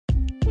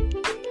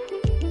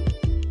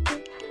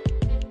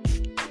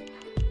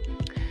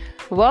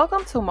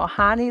Welcome to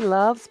Mohani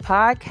Loves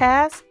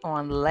Podcast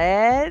on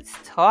Let's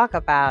Talk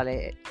About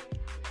It.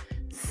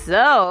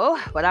 So,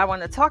 what I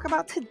want to talk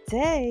about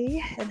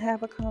today and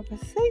have a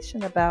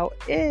conversation about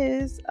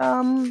is,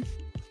 I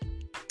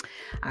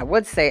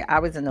would say I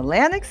was in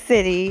Atlantic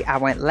City. I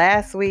went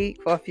last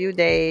week for a few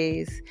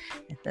days,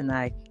 and then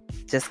I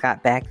just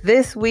got back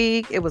this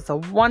week. It was a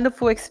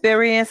wonderful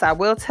experience. I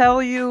will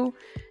tell you,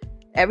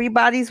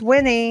 everybody's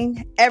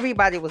winning.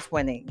 Everybody was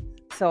winning.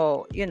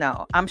 So,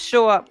 I'm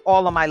sure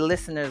all of my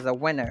listeners are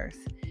winners.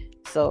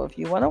 So if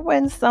you want to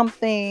win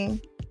something,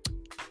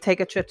 take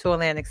a trip to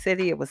Atlantic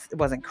City. It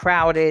wasn't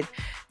crowded.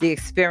 The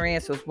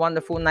experience was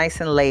wonderful, nice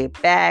and laid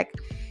back.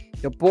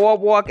 The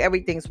boardwalk,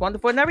 everything's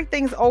wonderful. And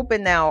everything's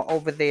open now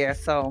over there.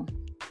 So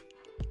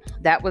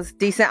that was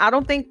decent. I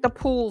don't think the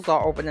pools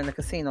are open in the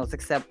casinos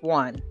except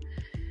one.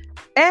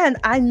 And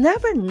I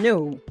never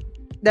knew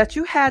that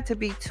you had to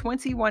be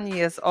 21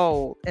 years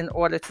old in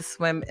order to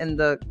swim in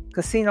the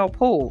casino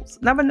pools.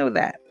 Never knew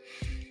that.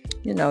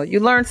 You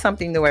learn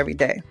something new every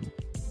day.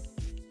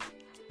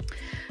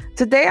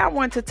 Today I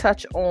want to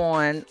touch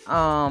on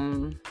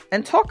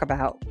and talk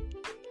about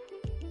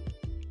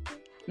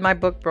my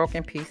book,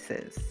 Broken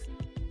Pieces.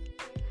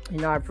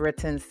 I've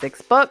written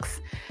 6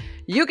 books.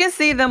 You can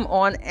see them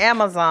on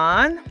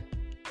Amazon.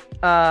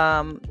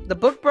 The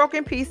book,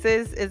 Broken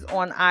Pieces, is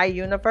on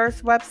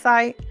iUniverse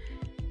website.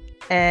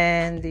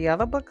 And the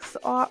other books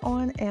are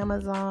on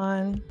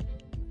Amazon.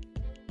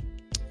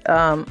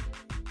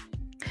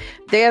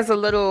 There's a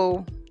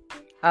little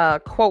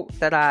quote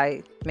that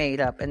I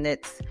made up, and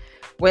it's,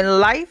 "When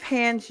life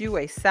hands you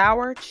a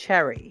sour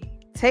cherry,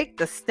 take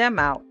the stem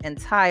out and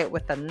tie it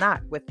with a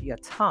knot with your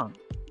tongue."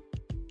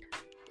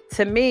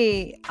 To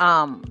me,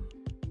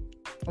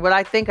 what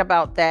I think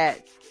about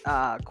that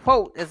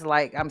quote is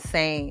like I'm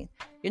saying,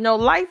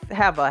 life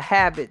have a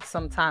habit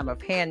sometime of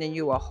handing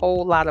you a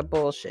whole lot of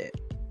bullshit.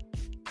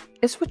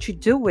 It's what you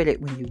do with it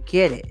when you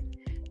get it.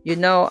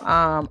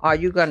 Are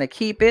you going to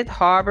keep it,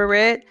 harbor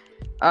it,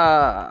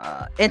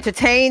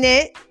 entertain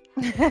it?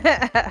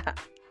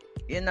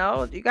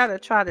 You got to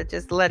try to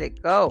just let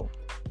it go.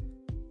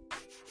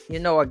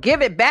 Or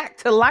give it back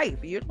to life.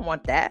 You don't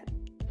want that.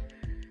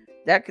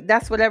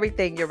 That's what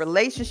everything, your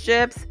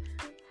relationships,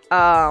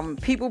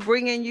 people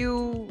bringing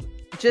you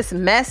just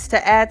mess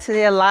to add to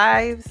their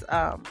lives.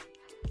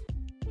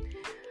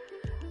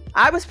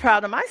 I was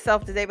proud of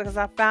myself today because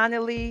I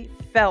finally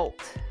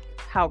felt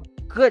how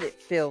good it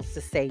feels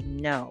to say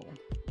no.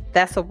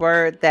 That's a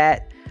word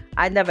that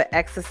I never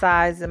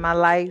exercised in my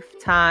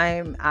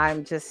lifetime.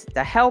 I'm just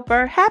a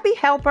helper, happy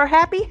helper.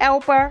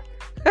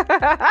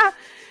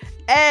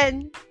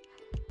 And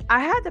I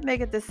had to make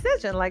a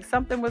decision. Like,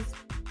 something was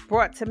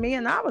brought to me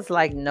and I was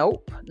like,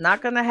 nope,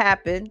 not going to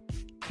happen.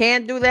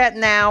 Can't do that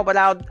now, but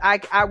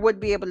I would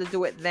be able to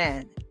do it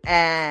then.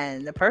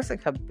 And the person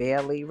could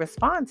barely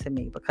respond to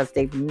me because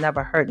they've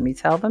never heard me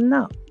tell them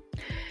no.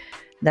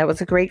 That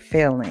was a great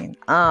feeling.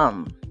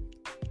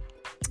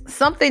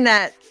 Something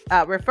that,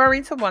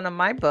 referring to one of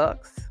my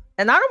books,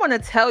 and I don't want to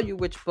tell you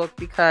which book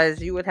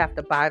because you would have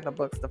to buy the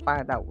books to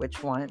find out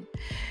which one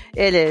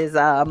it is.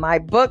 My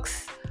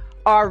books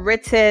are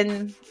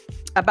written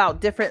about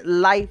different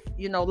life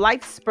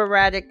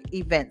sporadic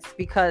events,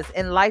 because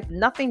in life,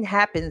 nothing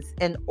happens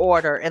in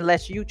order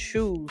unless you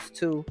choose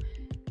to.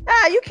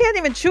 You can't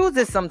even choose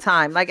it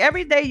sometime. Like,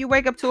 every day you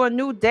wake up to a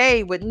new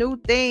day with new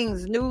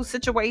things, new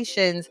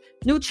situations,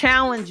 new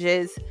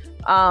challenges.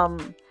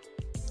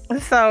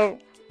 So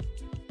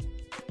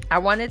I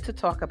wanted to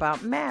talk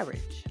about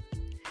marriage.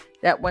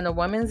 That when a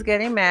woman's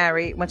getting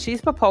married, when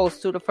she's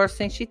proposed to, the first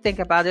thing she think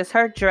about is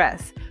her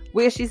dress,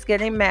 where she's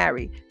getting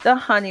married, the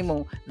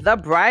honeymoon, the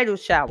bridal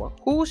shower,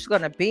 who's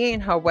going to be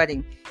in her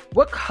wedding,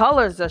 what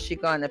colors is she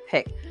going to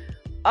pick.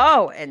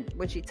 Oh, and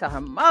when she tell her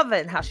mother,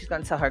 and how she's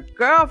going to tell her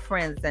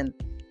girlfriends, and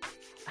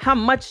how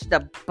much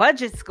the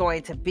budget's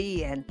going to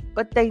be.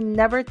 But they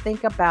never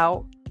think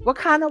about, what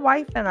kind of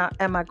wife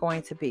am I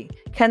going to be?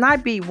 Can I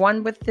be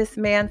one with this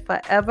man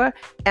forever?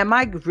 Am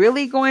I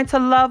really going to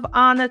love,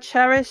 honor,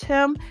 cherish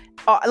him?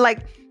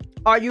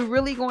 Are you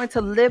really going to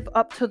live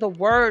up to the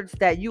words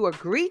that you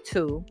agree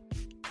to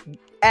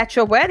at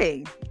your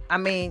wedding? I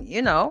mean,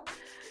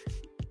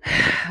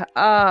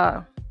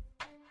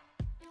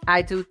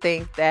 I do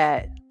think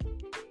that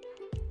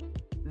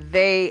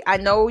I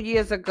know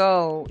years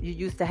ago, you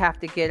used to have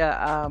to get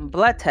a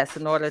blood test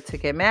in order to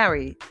get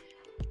married.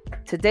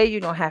 Today, you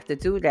don't have to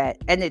do that.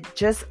 And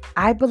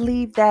I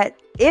believe that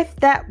if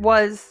that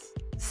was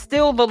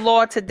still the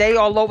law today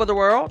all over the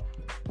world,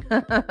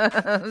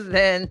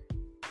 then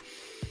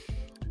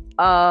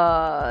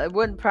it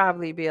wouldn't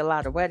probably be a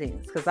lot of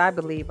weddings. Because I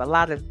believe a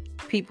lot of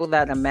people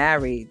that are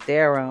married,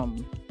 their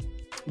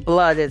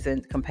blood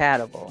isn't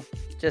compatible.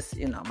 Just,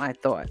 my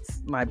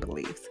thoughts, my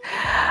beliefs.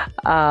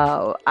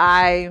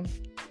 I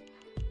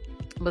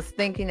was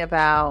thinking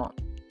about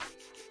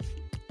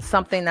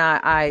something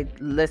I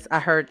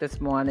heard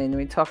this morning.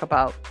 We talk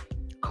about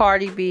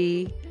Cardi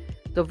B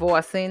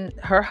divorcing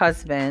her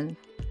husband.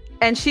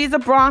 And she's a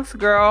Bronx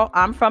girl.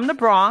 I'm from the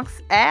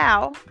Bronx.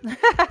 Ow.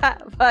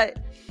 But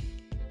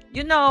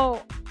you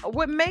know,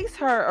 what makes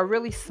her a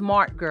really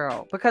smart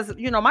girl, because,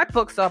 my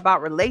books are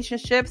about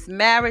relationships,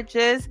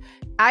 marriages.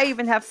 I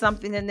even have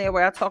something in there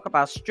where I talk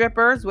about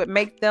strippers, what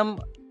make them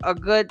a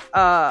good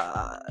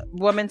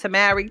woman to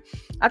marry.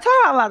 I talk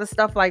about a lot of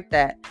stuff like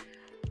that.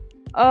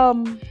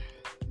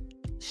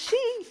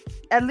 She,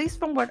 at least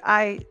from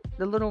the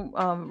little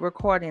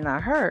recording I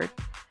heard,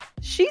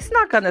 she's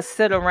not going to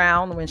sit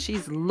around when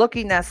she's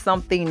looking at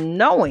something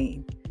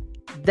knowing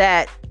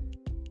that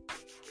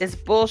it's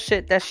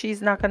bullshit that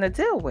she's not going to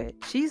deal with.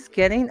 She's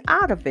getting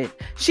out of it.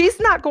 She's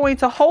not going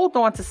to hold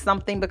on to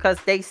something because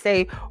they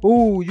say,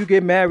 oh, you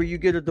get married, you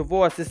get a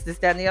divorce, this,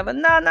 that, and the other.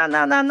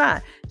 No.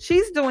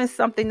 She's doing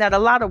something that a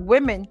lot of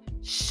women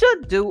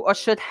should do or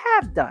should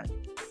have done.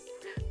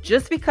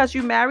 Just because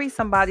you marry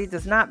somebody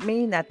does not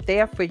mean that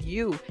they're for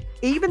you,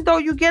 even though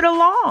you get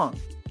along.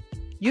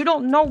 You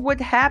don't know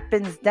what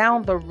happens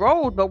down the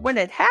road, but when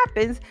it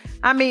happens,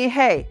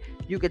 hey,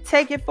 you could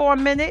take it for a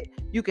minute.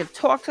 You can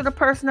talk to the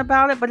person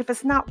about it, but if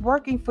it's not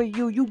working for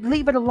you, you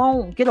leave it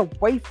alone. Get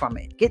away from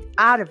it. Get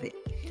out of it.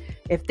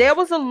 If there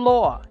was a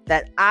law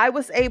that I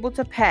was able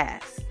to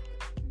pass,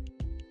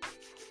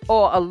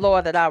 or a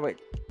law that I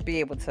would be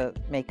able to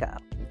make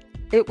up,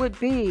 it would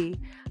be,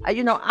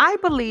 I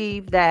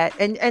believe that,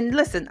 and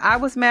listen, I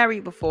was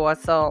married before,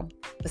 so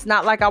it's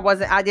not like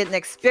I didn't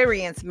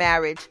experience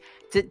marriage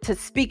to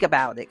speak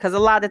about it. Because a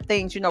lot of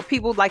things,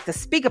 people like to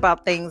speak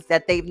about things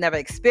that they've never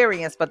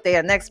experienced, but they're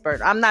an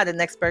expert. I'm not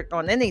an expert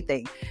on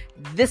anything.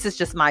 This is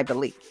just my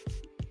belief.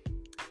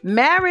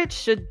 Marriage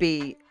should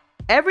be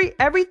every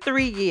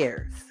 3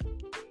 years.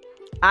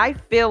 I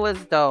feel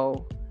as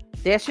though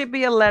there should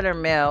be a letter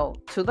mail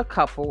to the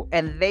couple,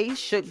 and they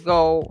should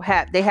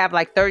they have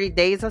like 30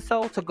 days or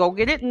so to go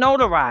get it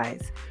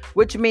notarized,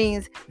 which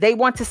means they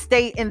want to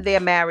stay in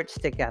their marriage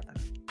together.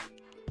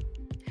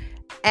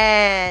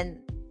 And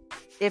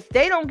if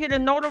they don't get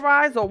it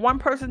notarized, or one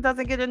person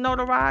doesn't get it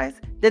notarized,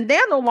 then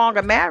they're no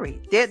longer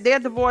married. They're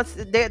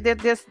divorced. They're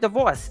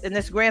divorced, and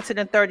it's granted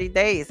in 30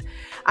 days.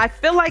 I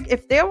feel like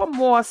if there were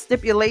more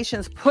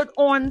stipulations put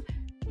on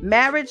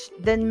marriage,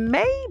 then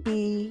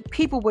maybe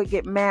people would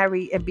get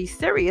married and be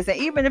serious. And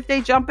even if they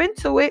jump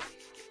into it,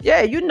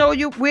 yeah,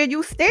 where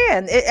you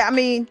stand.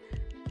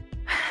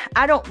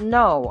 I don't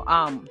know.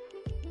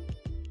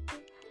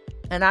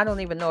 And I don't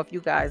even know if you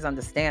guys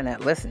understand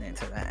that listening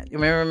to that.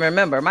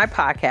 Remember, my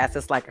podcast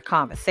is like a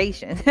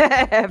conversation.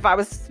 If I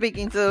was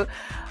speaking to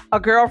a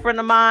girlfriend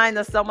of mine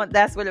or someone,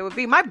 that's what it would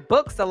be. My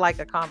books are like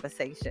a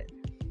conversation.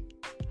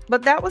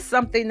 But that was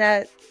something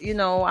that,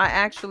 I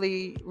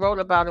actually wrote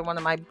about in one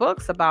of my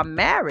books about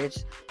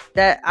marriage,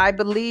 that I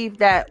believe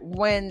that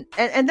and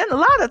then a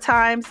lot of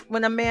times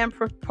when a man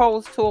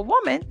proposed to a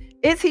woman,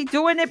 is he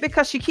doing it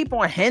because she keep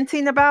on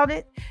hinting about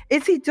it?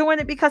 Is he doing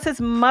it because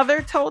his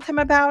mother told him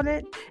about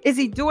it? Is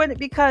he doing it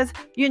because,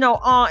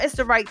 it's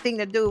the right thing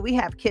to do? We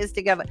have kids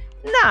together.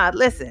 Nah,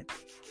 listen.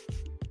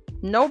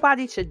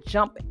 Nobody should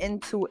jump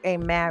into a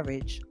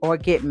marriage or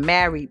get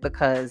married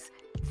because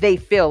they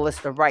feel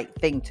it's the right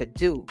thing to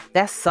do.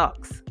 That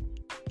sucks.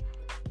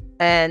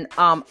 And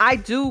I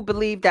do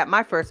believe that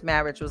my first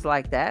marriage was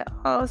like that.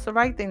 Oh, it's the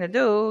right thing to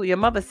do. Your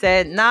mother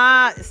said,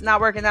 nah, it's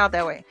not working out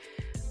that way.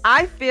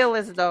 I feel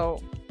as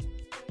though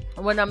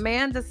when a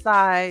man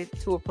decides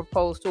to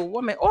propose to a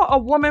woman, or a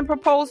woman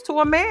propose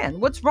to a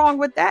man, what's wrong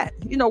with that?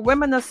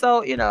 Women are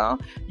so,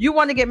 you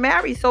want to get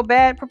married so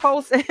bad,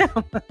 propose to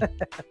him.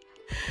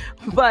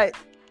 But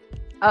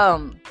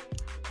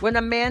when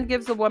a man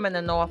gives a woman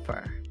an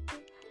offer,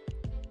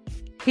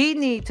 he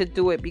needs to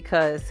do it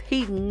because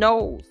he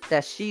knows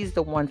that she's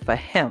the one for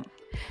him.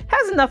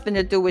 Has nothing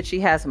to do with she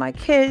has my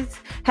kids.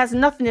 Has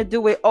nothing to do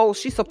with,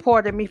 she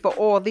supported me for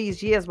all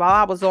these years while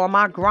I was on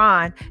my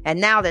grind. And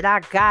now that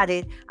I got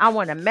it, I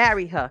want to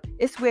marry her.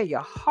 It's where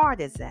your heart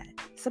is at.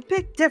 It's a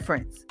big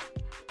difference.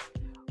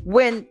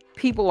 When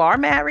people are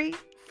married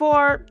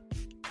for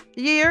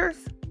years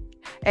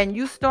and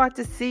you start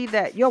to see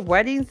that your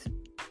weddings,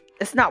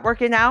 it's not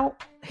working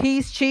out.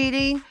 He's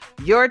cheating.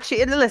 You're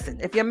cheating. Listen,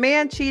 if your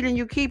man cheating,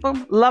 you keep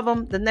him, love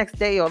him the next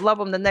day or love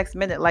him the next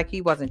minute like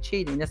he wasn't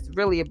cheating. It's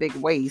really a big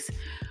waste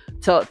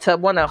to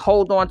want to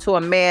hold on to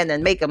a man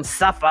and make him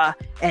suffer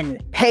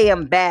and pay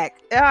him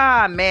back.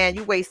 Man,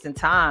 you wasting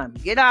time.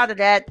 Get out of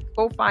that.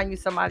 Go find you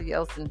somebody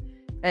else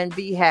and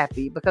be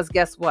happy. Because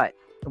guess what?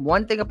 The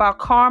one thing about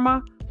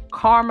karma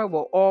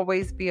will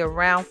always be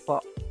around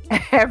for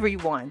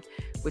everyone.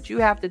 What you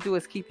have to do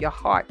is keep your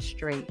heart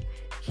straight.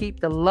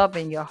 Keep the love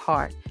in your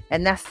heart.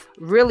 And that's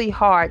really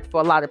hard for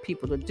a lot of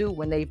people to do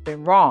when they've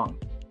been wrong.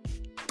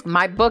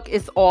 My book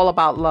is all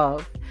about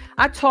love.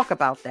 I talk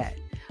about that.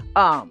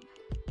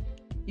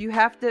 You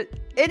have to,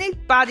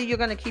 anybody you're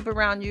going to keep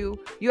around you,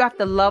 you have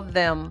to love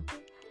them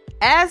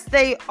as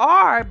they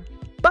are,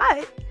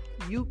 but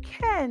you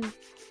can,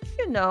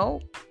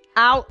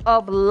 out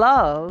of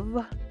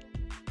love,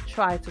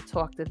 try to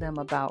talk to them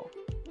about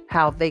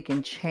how they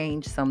can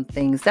change some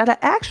things that'll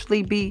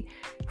actually be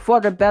for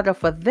the better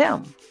for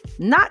them,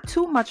 not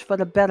too much for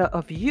the better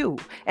of you.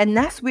 And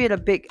that's where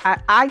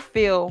I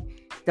feel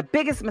The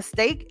biggest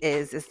mistake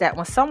is that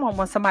when someone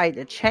wants somebody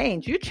to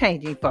change, you're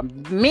changing for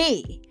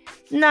me.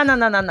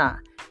 No.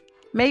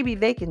 Maybe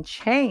they can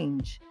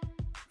change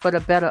for the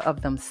better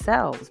of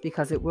themselves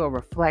because it will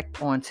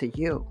reflect onto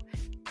you.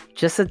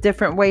 Just a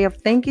different way of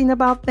thinking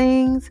about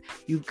things.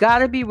 You got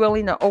to be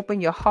willing to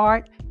open your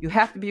heart. You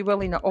have to be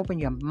willing to open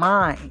your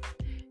mind.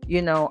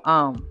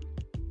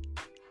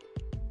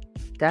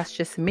 That's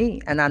just me.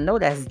 And I know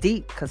that's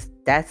deep because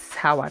that's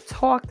how I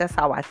talk. That's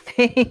how I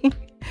think.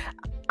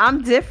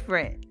 I'm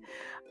different.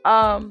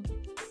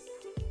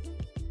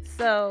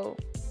 So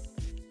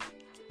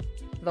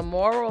the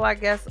moral, I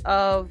guess,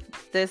 of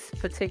this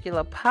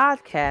particular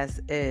podcast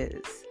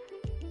is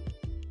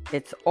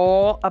it's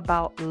all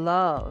about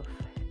love.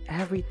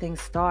 Everything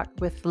starts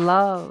with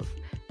love.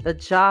 The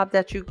job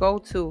that you go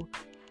to,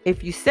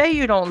 if you say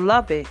you don't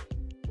love it,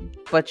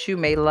 but you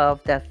may love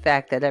that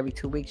fact that every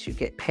 2 weeks you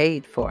get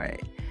paid for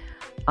it.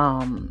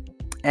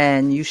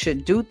 And you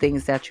should do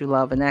things that you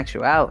love in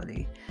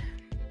actuality.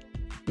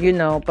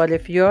 But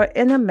if you're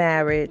in a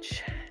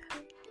marriage,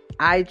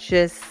 I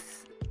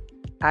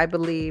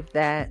believe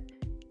that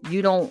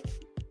you don't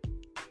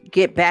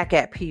get back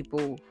at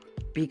people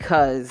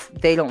because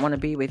they don't want to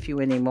be with you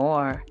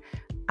anymore.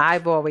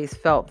 I've always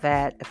felt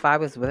that if I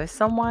was with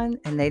someone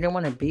and they didn't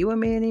want to be with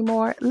me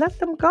anymore, let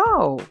them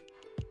go.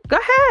 Go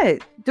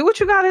ahead. Do what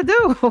you got to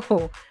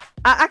do.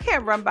 I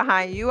can't run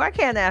behind you. I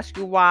can't ask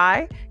you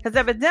why. Because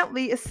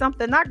evidently it's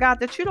something I got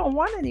that you don't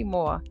want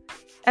anymore.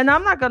 And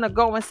I'm not going to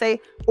go and say,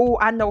 oh,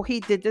 I know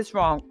he did this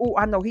wrong. Oh,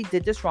 I know he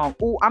did this wrong.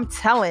 Oh, I'm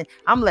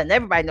letting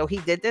everybody know he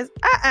did this.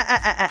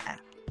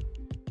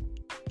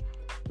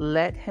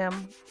 Let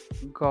him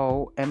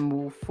go and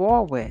move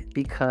forward,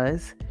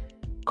 because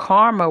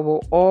karma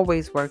will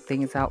always work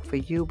things out for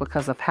you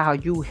because of how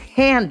you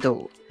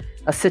handled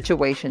a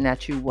situation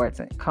that you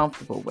wasn't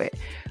comfortable with.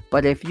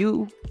 But if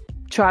you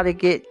try to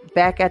get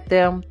back at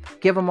them,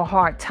 give them a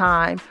hard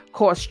time,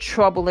 cause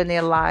trouble in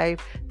their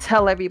life,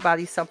 tell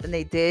everybody something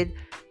they did,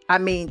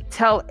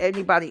 tell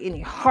anybody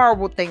any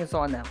horrible things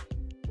on them,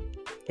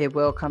 it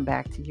will come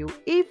back to you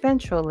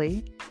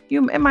eventually.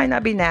 It might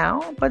not be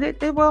now, but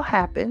it will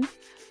happen.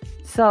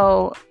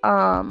 So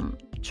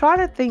try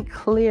to think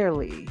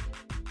clearly,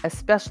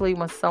 especially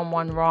when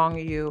someone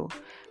wrongs you.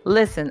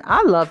 Listen,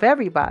 I love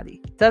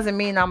everybody. Doesn't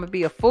mean I'm going to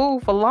be a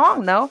fool for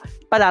long, no,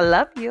 but I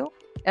love you.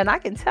 And I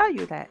can tell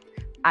you that.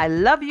 I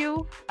love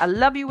you. I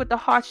love you with the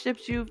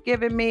hardships you've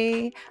given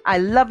me. I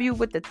love you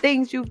with the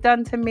things you've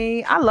done to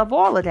me. I love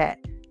all of that.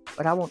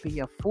 But I won't be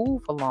your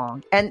fool for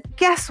long. And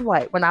guess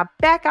what? When I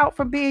back out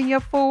from being your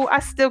fool, I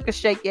still can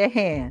shake your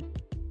hand.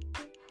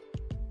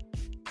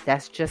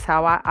 That's just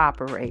how I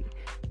operate.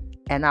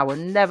 And I will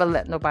never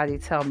let nobody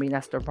tell me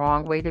that's the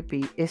wrong way to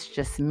be. It's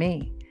just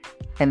me.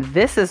 And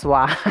this is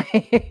why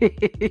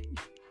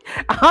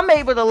I'm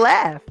able to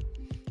laugh.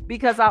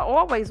 Because I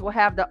always will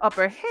have the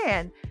upper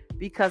hand.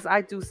 Because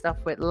I do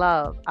stuff with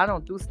love. I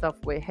don't do stuff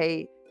with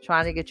hate,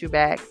 trying to get you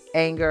back,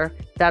 anger,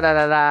 all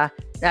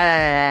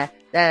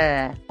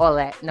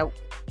that. Nope.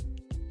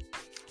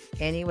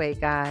 Anyway,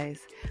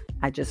 guys,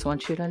 I just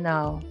want you to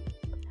know,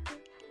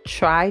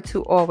 try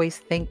to always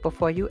think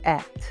before you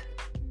act.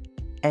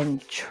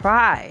 And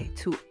try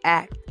to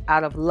act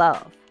out of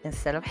love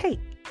instead of hate.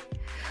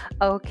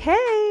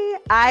 Okay,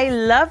 I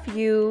love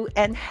you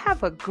and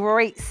have a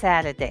great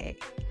Saturday.